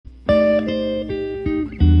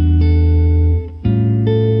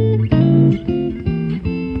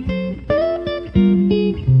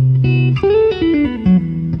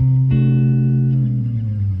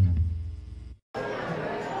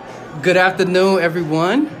Good afternoon,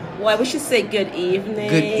 everyone. Well, we should say good evening.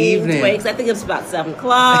 Good evening. Because I think it's about 7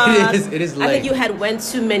 o'clock. It is late. I think you had went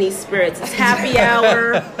too many spirits. It's happy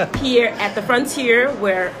hour here at the Frontier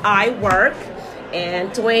where I work. And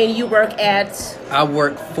Dwayne, you work at? I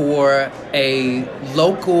work for a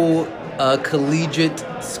local collegiate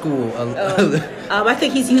school. I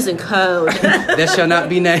think he's using code. That shall not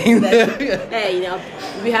be named. Hey,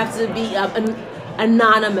 we have to be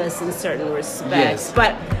anonymous in certain respects. Yes.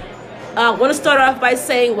 But I want to start off by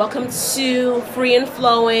saying welcome to Free and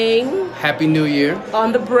Flowing. Happy New Year.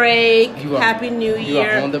 On the break. Happy New Year. You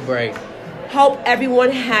are on the break. Hope everyone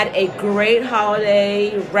had a great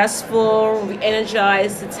holiday, restful,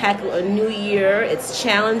 re-energized to tackle a new year, its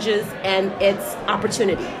challenges, and its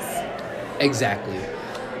opportunities. Exactly.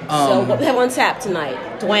 So what we have on tap tonight?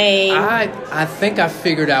 Dwayne. I think I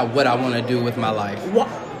figured out what I want to do with my life. What?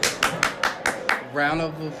 Round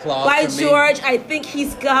of applause By for me. George, I think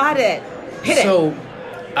he's got it. Hit it. So,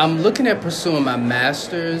 I'm looking at pursuing my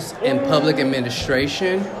master's in public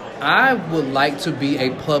administration. I would like to be a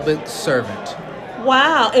public servant.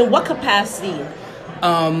 Wow. In what capacity?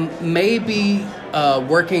 Maybe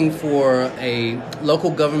working for a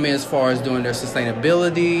local government as far as doing their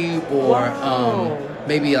sustainability, or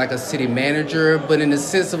maybe like a city manager, but in the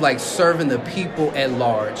sense of like serving the people at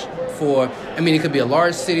large. It could be a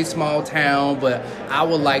large city, small town, but I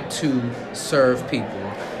would like to serve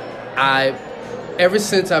people. Ever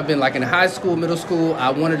since I've been like in high school, middle school, I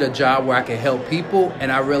wanted a job where I could help people,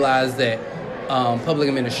 and I realized that public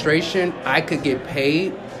administration, I could get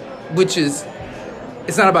paid,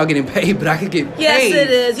 it's not about getting paid, but I could get paid. Yes, it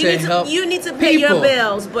is. You need to pay people. your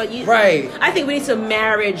bills, but right. I think we need to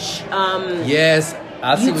marriage yes,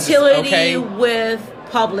 I see utility with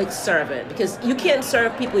public servant, because you can't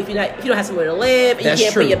serve people if you don't have somewhere to live and That's you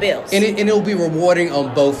can't true. pay your bills. And it'll be rewarding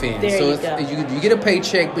on both ends. You get a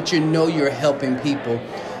paycheck, but you're helping people.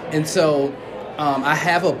 And so I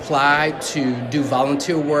have applied to do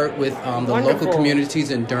volunteer work with the local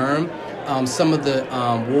communities in Durham. Some of the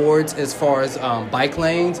wards as far as bike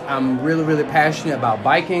lanes. I'm really, really passionate about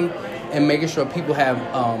biking and making sure people have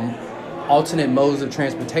alternate modes of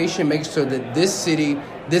transportation, making sure that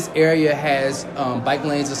this area has bike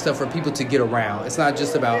lanes and stuff for people to get around. It's not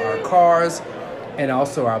just about our cars and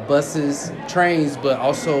also our buses, trains, but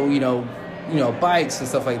also, bikes and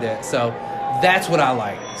stuff like that. So that's what I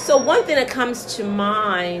like. So one thing that comes to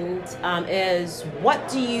mind is, what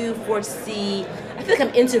do you foresee? I feel like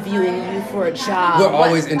I'm interviewing you for a job. We're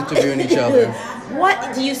always interviewing each other.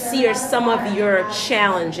 What do you see are some of your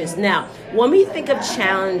challenges? Now, when we think of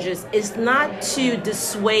challenges, it's not to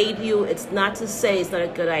dissuade you. It's not to say it's not a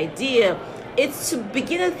good idea. It's to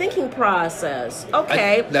begin a thinking process.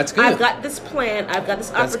 Okay, that's good. I've got this plan. I've got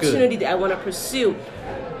this opportunity that I want to pursue.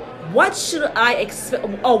 What should I expect?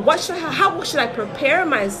 Or how should I prepare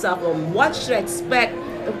myself? Or what should I expect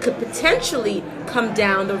that could potentially come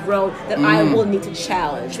down the road that I will need to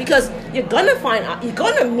challenge? Because you're gonna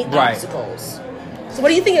meet obstacles. So what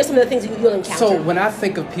do you think are some of the things that you'll encounter? So when I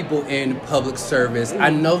think of people in public service, I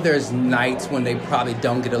know there's nights when they probably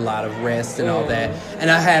don't get a lot of rest and all that. And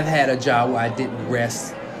I have had a job where I didn't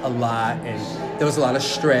rest a lot and there was a lot of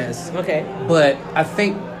stress. Okay. But I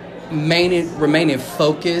think remaining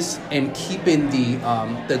focused and keeping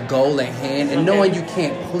the goal at hand and knowing you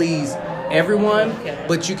can't please everyone,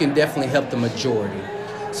 but you can definitely help the majority.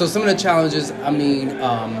 So some of the challenges,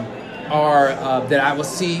 are that I will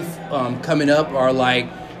see coming up are like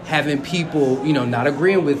having people, not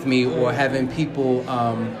agreeing with me, or having people,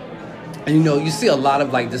 you see a lot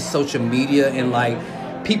of like the social media and like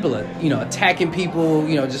people are, attacking people,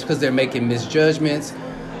 just because they're making misjudgments.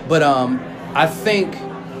 But I think,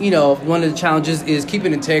 one of the challenges is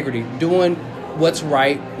keeping integrity, doing what's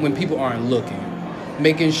right when people aren't looking,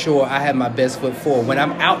 making sure I have my best foot forward. When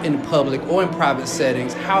I'm out in public or in private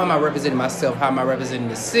settings, how am I representing myself? How am I representing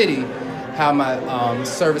the city? How am I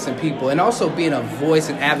servicing people? And also being a voice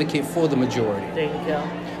and advocate for the majority. There you go.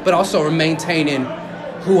 But also maintaining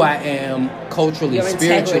who I am culturally,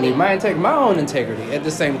 spiritually, my own integrity at the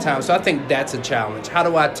same time. So I think that's a challenge. How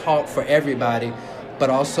do I talk for everybody, but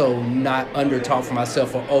also not under-talk for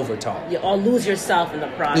myself or over-talk? Or lose yourself in the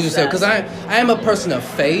process. Lose yourself, because I am a person of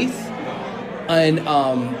faith. And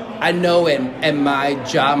I know at my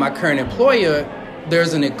job, my current employer,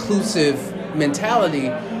 there's an inclusive mentality,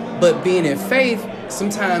 but being in faith,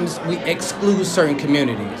 sometimes we exclude certain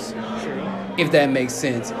communities, if that makes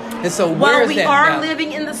sense. And so we are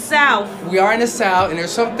living in the South. We are in the South, and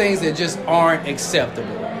there's some things that just aren't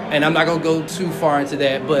acceptable. And I'm not going to go too far into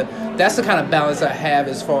that, but that's the kind of balance I have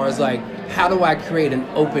as far as like, how do I create an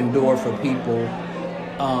open door for people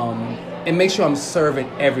and make sure I'm serving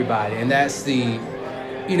everybody. And that's the,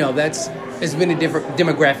 that's as many different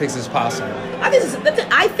demographics as possible.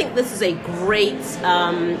 I think this is a great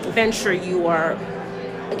venture you are,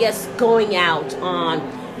 I guess, going out on.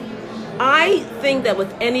 I think that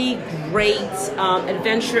with any great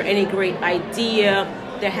adventure, any great idea,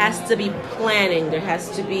 there has to be planning. There has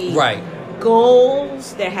to be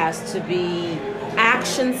goals. There has to be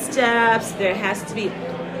action steps. There has to be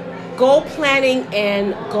goal planning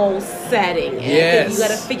and goal setting. And I think you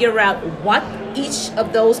got to figure out what each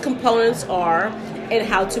of those components are and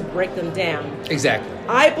how to break them down. Exactly.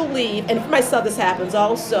 I believe, and for myself this happens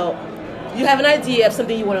also, you have an idea of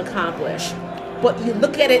something you want to accomplish, but you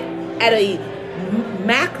look at it at a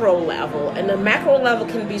macro level, and the macro level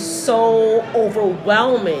can be so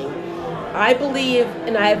overwhelming. I believe,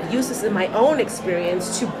 and I've used this in my own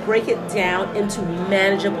experience, to break it down into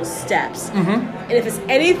manageable steps. And if it's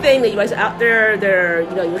anything that you guys are out there,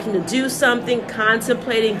 you're looking to do something,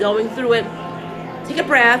 contemplating, going through it, take a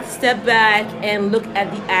breath, step back, and look at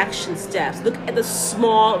the action steps. Look at the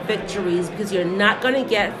small victories, because you're not going to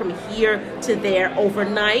get from here to there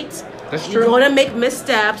overnight. That's true. You're going to make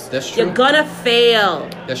missteps. That's true. You're going to fail.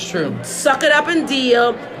 That's true. Suck it up and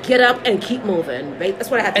deal. Get up and keep moving. Right?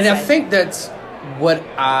 That's what I have to say. And I think that's what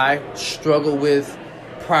I struggle with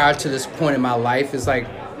prior to this point in my life is like,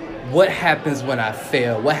 what happens when I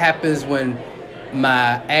fail? What happens when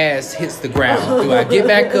my ass hits the ground? Do I get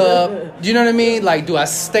back up? Do you know what I mean? Like, do I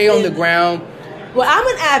stay on the ground? Well, I'm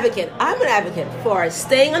an advocate for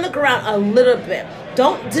staying on the ground a little bit.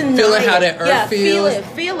 Don't deny Feeling how that earth feels.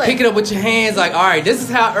 Feel it. Pick it up with your hands like, all right, this is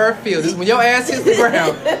how earth feels. This is when your ass hits the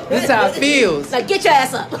ground. This is how it feels. Now get your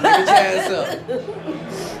ass up. Get your ass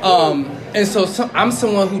up. And so I'm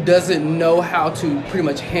someone who doesn't know how to pretty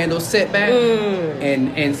much handle setback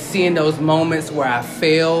and seeing those moments where I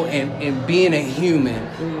fail and being a human.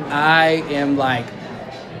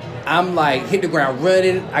 I'm like hit the ground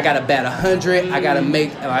running. I gotta bat 100. I gotta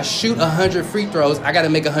make. If I shoot 100 free throws, I gotta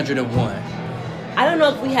make 101. I don't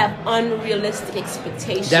know if we have unrealistic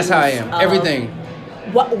expectations. That's how I am. Everything.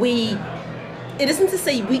 It isn't to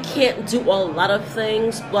say we can't do a lot of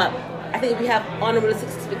things, but I think we have unrealistic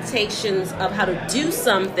expectations of how to do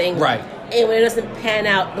something. Right. And when it doesn't pan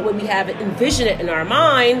out the way we have it, envision it in our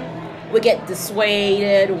mind, we get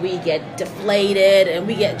dissuaded, we get deflated, and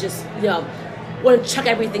we get just, want to chuck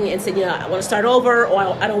everything and say, I want to start over, or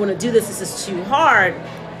I don't want to do this. This is too hard.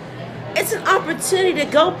 It's an opportunity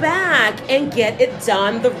to go back and get it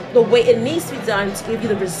done the way it needs to be done to give you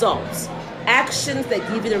the results. Actions that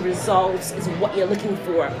give you the results is what you're looking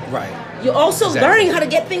for. Right. You're also learning how to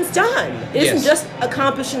get things done. It isn't just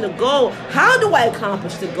accomplishing the goal. How do I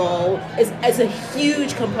accomplish the goal is a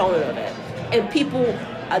huge component of it. And people,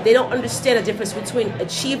 they don't understand the difference between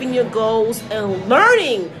achieving your goals and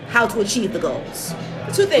learning how to achieve the goals.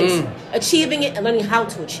 The two things, achieving it and learning how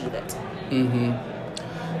to achieve it.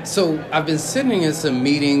 So I've been sitting in some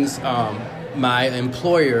meetings. My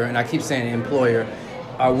employer, and I keep saying employer,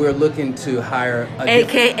 we're looking to hire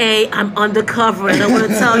AKA I'm undercover, and I want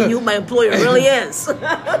to tell you my employer really is.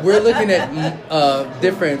 We're looking at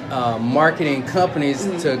different marketing companies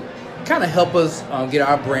to kind of help us get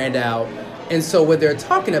our brand out. And so what they're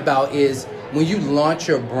talking about is when you launch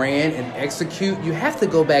your brand and execute, you have to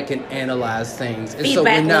go back and analyze things. And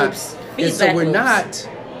we're not,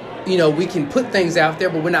 we can put things out there,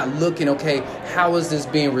 but we're not looking, okay, how is this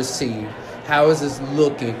being received? How is this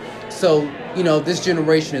looking? So, this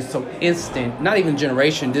generation is so instant. Not even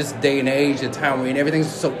generation, this day and age, the time we're in,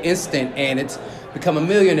 everything's so instant, and it's become a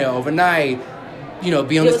millionaire overnight. Be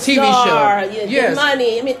on this TV show. Get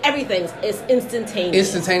money. I mean, everything is instantaneous.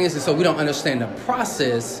 Instantaneous, and so we don't understand the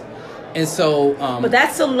process. And so... but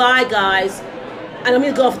that's a lie, guys. And I'm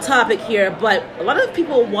going to go off topic here, but a lot of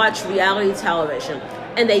people watch reality television,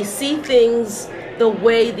 and they see things the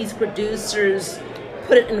way these producers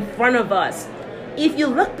put it in front of us. If you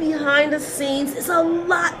look behind the scenes, there's a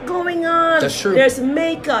lot going on. That's true. There's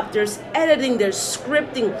makeup, there's editing, there's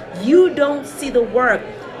scripting. You don't see the work,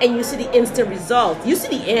 and you see the instant result. You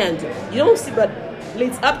see the end. You don't see what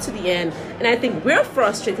leads up to the end. And I think we're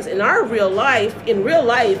frustrated because in real life,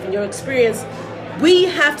 in your experience, we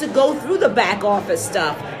have to go through the back office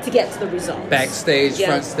stuff to get to the results. Backstage,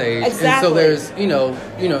 front stage. Exactly. And so there's,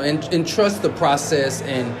 and trust the process.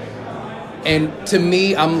 And to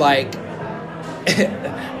me, I'm like,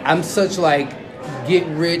 I'm such like get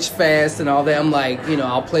rich fast and all that. I'm like,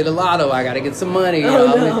 I'll play the lotto. I got to get some money.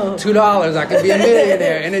 $2, I can be a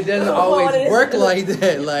millionaire. And it doesn't always work like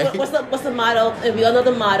that. Like, what's the motto? And we all know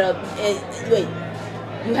the motto.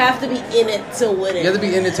 you have to be in it to win it. You have to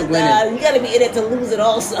be in it to win it. You got to be in it to lose it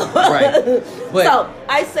also. Right. But, so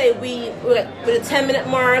I say we're at the 10-minute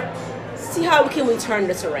mark. See how can we turn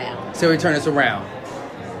this around. So we turn this around.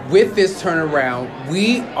 With this turnaround,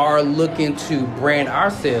 we are looking to brand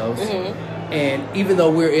ourselves. And even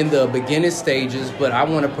though we're in the beginning stages, but I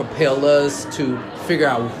want to propel us to figure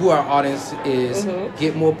out who our audience is,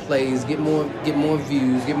 get more plays, get more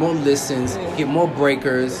views, get more listens, get more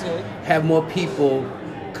breakers, have more people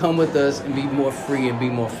come with us and be more free and be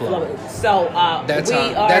more flowing. So that's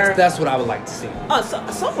what I would like to see.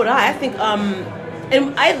 So would I. I think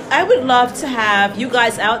and I would love to have you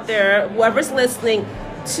guys out there, whoever's listening,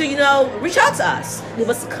 to reach out to us, leave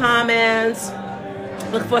us comments.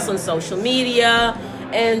 Look for us on social media,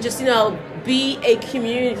 and just be a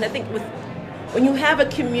community. I think when you have a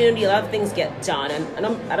community, a lot of things get done. And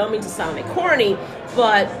I don't mean to sound like corny,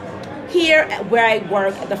 but here where I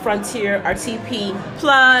work at the Frontier RTP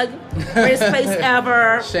plug, greatest place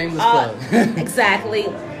ever. Shameless plug. Exactly.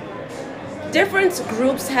 Different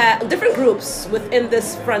groups within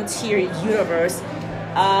this Frontier universe.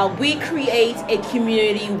 We create a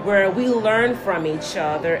community where we learn from each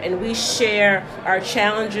other and we share our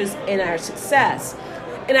challenges and our success.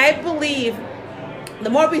 And I believe the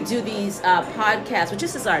more we do these podcasts, which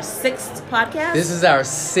this is our 6th podcast. This is our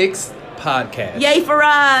 6th podcast. Yay for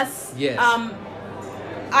us. Yes.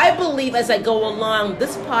 I believe as I go along,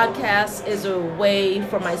 this podcast is a way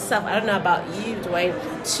for myself, I don't know about you, Dwayne,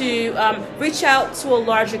 to reach out to a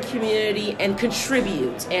larger community and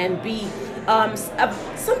contribute and be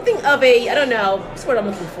something of a, I don't know, what's what I'm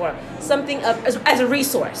looking for, something of as a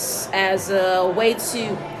resource, as a way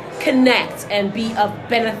to connect and be of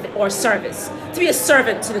benefit or service, to be a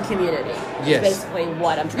servant to the community. Yes. Is basically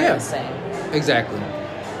what I'm trying to say. Exactly.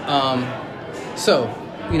 So,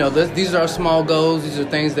 these are our small goals. These are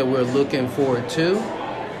things that we're looking forward to.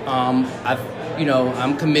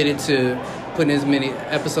 I'm committed to putting as many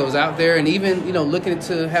episodes out there, and even looking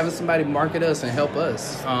to having somebody market us and help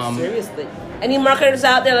us. Seriously, any marketers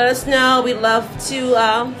out there, let us know. We'd love to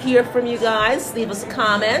hear from you guys. Leave us a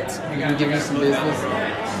comment. We can give you some business.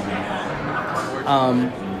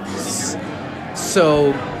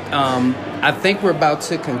 I think we're about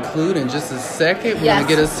to conclude in just a second. We're going to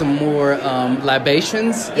get us some more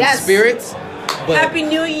libations and spirits. But Happy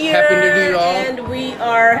New Year! Happy New Year, all. And we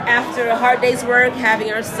are, after a hard day's work,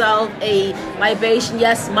 having ourselves a libation.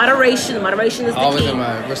 Yes, moderation. Moderation is the always key.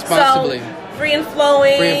 Responsibly. So, free and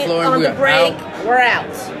flowing. On the break. We're out.